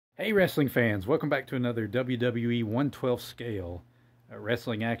Hey wrestling fans, welcome back to another WWE 1/12 scale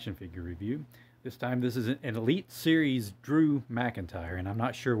wrestling action figure review. This time this is an Elite Series Drew McIntyre, and I'm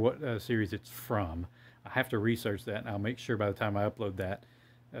not sure what series it's from. I have to research that, and I'll make sure by the time I upload that,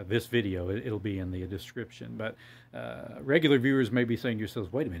 this video, it'll be in the description. But regular viewers may be saying to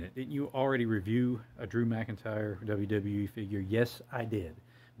yourselves, wait a minute, didn't you already review a Drew McIntyre WWE figure? Yes, I did,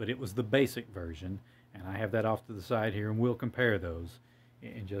 but it was the basic version, and I have that off to the side here, and we'll compare those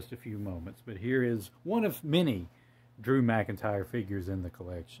in just a few moments. But here is one of many Drew McIntyre figures in the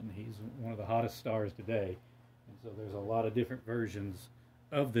collection. He's one of the hottest stars today, and so there's a lot of different versions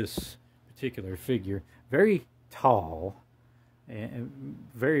of this particular figure. Very tall and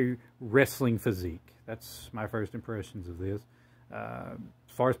very wrestling physique. That's my first impressions of this. As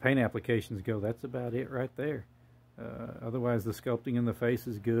far as paint applications go, that's about it right there. Otherwise, the sculpting in the face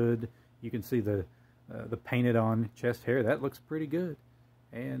is good. You can see the painted on chest hair. That looks pretty good.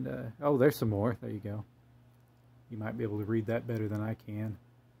 And, oh, there's some more. There you go. You might be able to read that better than I can.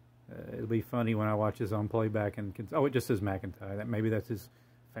 It'll be funny when I watch this on playback and oh, it just says McIntyre. Maybe that's his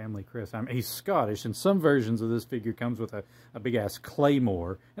family crest. He's Scottish, and some versions of this figure comes with a big-ass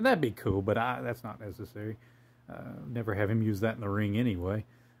claymore, and that'd be cool, but that's not necessary. Never have him use that in the ring anyway.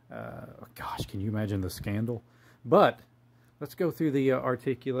 Oh, gosh, can you imagine the scandal? But let's go through the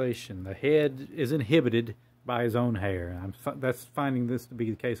articulation. The head is inhibited by his own hair. That's finding this to be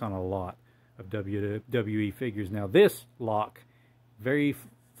the case on a lot of WWE figures. Now this lock, very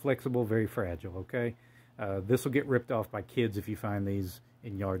flexible, very fragile, okay? This will get ripped off by kids if you find these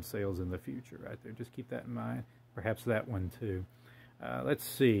in yard sales in the future right there. Just keep that in mind. Perhaps that one too. Let's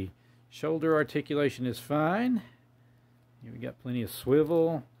see. Shoulder articulation is fine. Here we got plenty of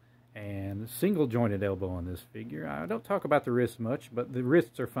swivel and single jointed elbow on this figure. I don't talk about the wrists much, but the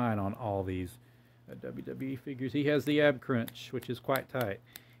wrists are fine on all these WWE figures. He has the ab crunch, which is quite tight.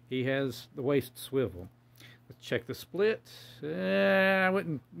 He has the waist swivel. Let's check the split. I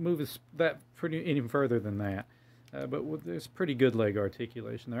wouldn't move that any further than that. But there's pretty good leg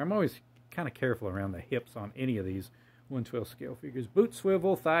articulation there. I'm always kind of careful around the hips on any of these 1/12 scale figures. Boot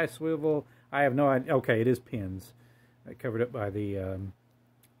swivel, thigh swivel. I have no idea. Okay, it is pins. Covered up by the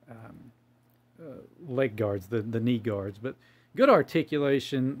leg guards, the knee guards. But good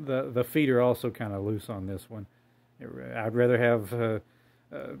articulation. The feet are also kind of loose on this one. I'd rather have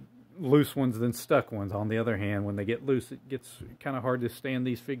loose ones than stuck ones. On the other hand, when they get loose, it gets kind of hard to stand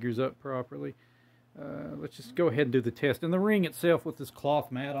these figures up properly. Let's just go ahead and do the test. And the ring itself with this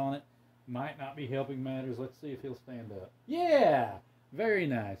cloth mat on it might not be helping matters. Let's see if he'll stand up. Yeah! Very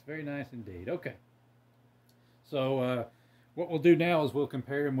nice. Very nice indeed. Okay. So, what we'll do now is we'll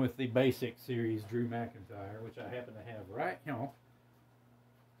compare him with the basic series Drew McIntyre, which I happen to have right here.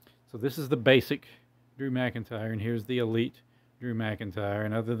 So this is the basic Drew McIntyre, and here's the Elite Drew McIntyre.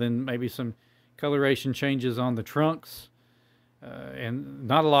 And other than maybe some coloration changes on the trunks, and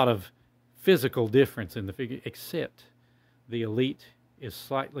not a lot of physical difference in the figure, except the Elite is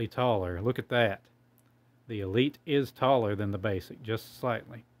slightly taller. Look at that. The Elite is taller than the basic, just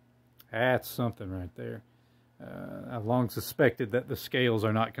slightly. That's something right there. I've long suspected that the scales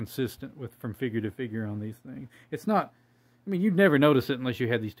are not consistent from figure to figure on these things. It's not, I mean, you'd never notice it unless you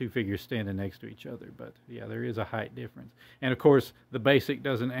had these two figures standing next to each other, but yeah, there is a height difference. And of course, the basic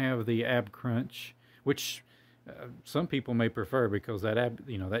doesn't have the ab crunch, which some people may prefer because that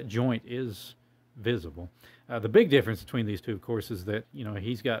that joint is visible. The big difference between these two, of course, is that,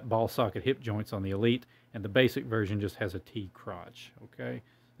 he's got ball socket hip joints on the Elite, and the basic version just has a T crotch, okay?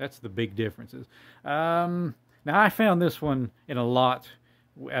 That's the big differences. Now, I found this one in a lot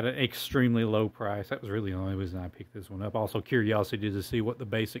at an extremely low price. That was really the only reason I picked this one up. Also, curiosity to see what the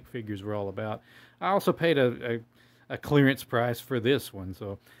basic figures were all about. I also paid a clearance price for this one.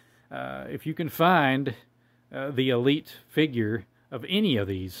 So, if you can find the Elite figure of any of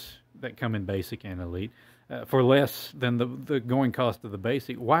these that come in basic and Elite for less than the going cost of the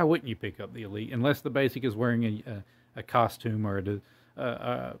basic, why wouldn't you pick up the Elite? Unless the basic is wearing a costume or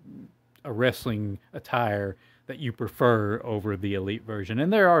a wrestling attire that you prefer over the Elite version.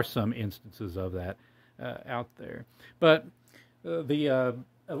 And there are some instances of that out there. But the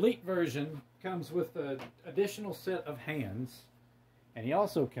Elite version comes with an additional set of hands, and he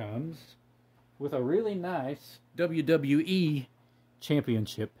also comes with a really nice WWE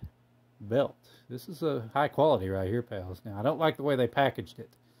Championship belt. This is a high quality right here, pals. Now, I don't like the way they packaged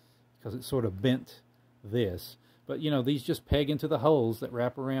it because it sort of bent this. But, these just peg into the holes that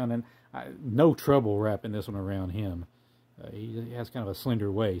wrap around, and no trouble wrapping this one around him. He has kind of a slender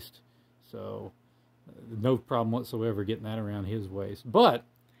waist, so no problem whatsoever getting that around his waist. But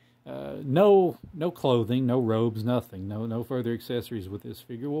No clothing, no robes, nothing. No further accessories with this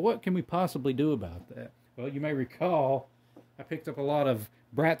figure. Well, what can we possibly do about that? Well, you may recall I picked up a lot of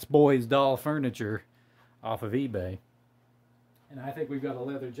Bratz Boys doll furniture off of eBay. And I think we've got a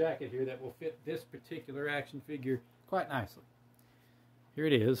leather jacket here that will fit this particular action figure quite nicely. Here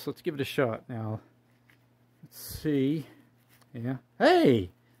it is. Let's give it a shot now. Let's see. Yeah. Hey!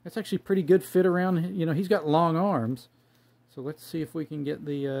 That's actually pretty good fit around. You know, he's got long arms. So let's see if we can get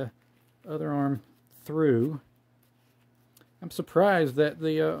the other arm through. I'm surprised that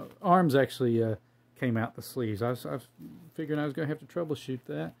the arms actually came out the sleeves. I was figuring I was going to have to troubleshoot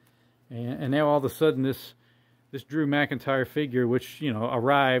that. And now all of a sudden this Drew McIntyre figure, which, you know,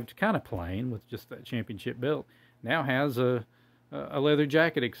 arrived kind of plain with just that championship belt, now has a leather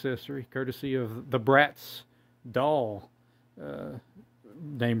jacket accessory, courtesy of the Bratz doll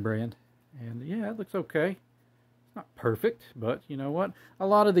name brand. And yeah, it looks okay. It's not perfect, but you know what? A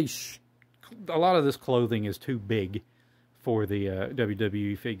lot of this clothing is too big for the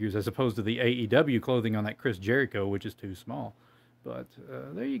WWE figures, as opposed to the AEW clothing on that Chris Jericho, which is too small. But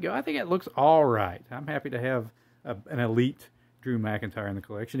there you go. I think it looks all right. I'm happy to have an elite Drew McIntyre in the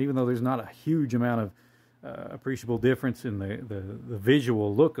collection, even though there's not a huge amount of appreciable difference in the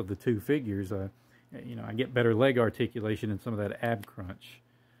visual look of the two figures. You know, I get better leg articulation and some of that ab crunch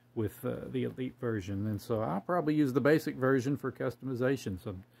with the elite version, and so I'll probably use the basic version for customization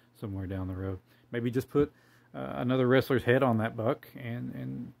somewhere down the road. Maybe just put another wrestler's head on that buck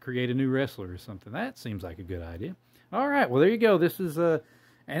and create a new wrestler or something. That seems like a good idea. All right, well, there you go. This is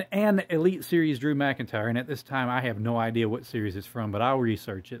an Elite Series Drew McIntyre, and at this time I have no idea what series it's from, but I'll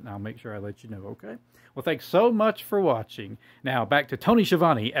research it and I'll make sure I let you know, okay? Well, thanks so much for watching. Now, back to Tony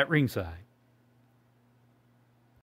Schiavone at ringside.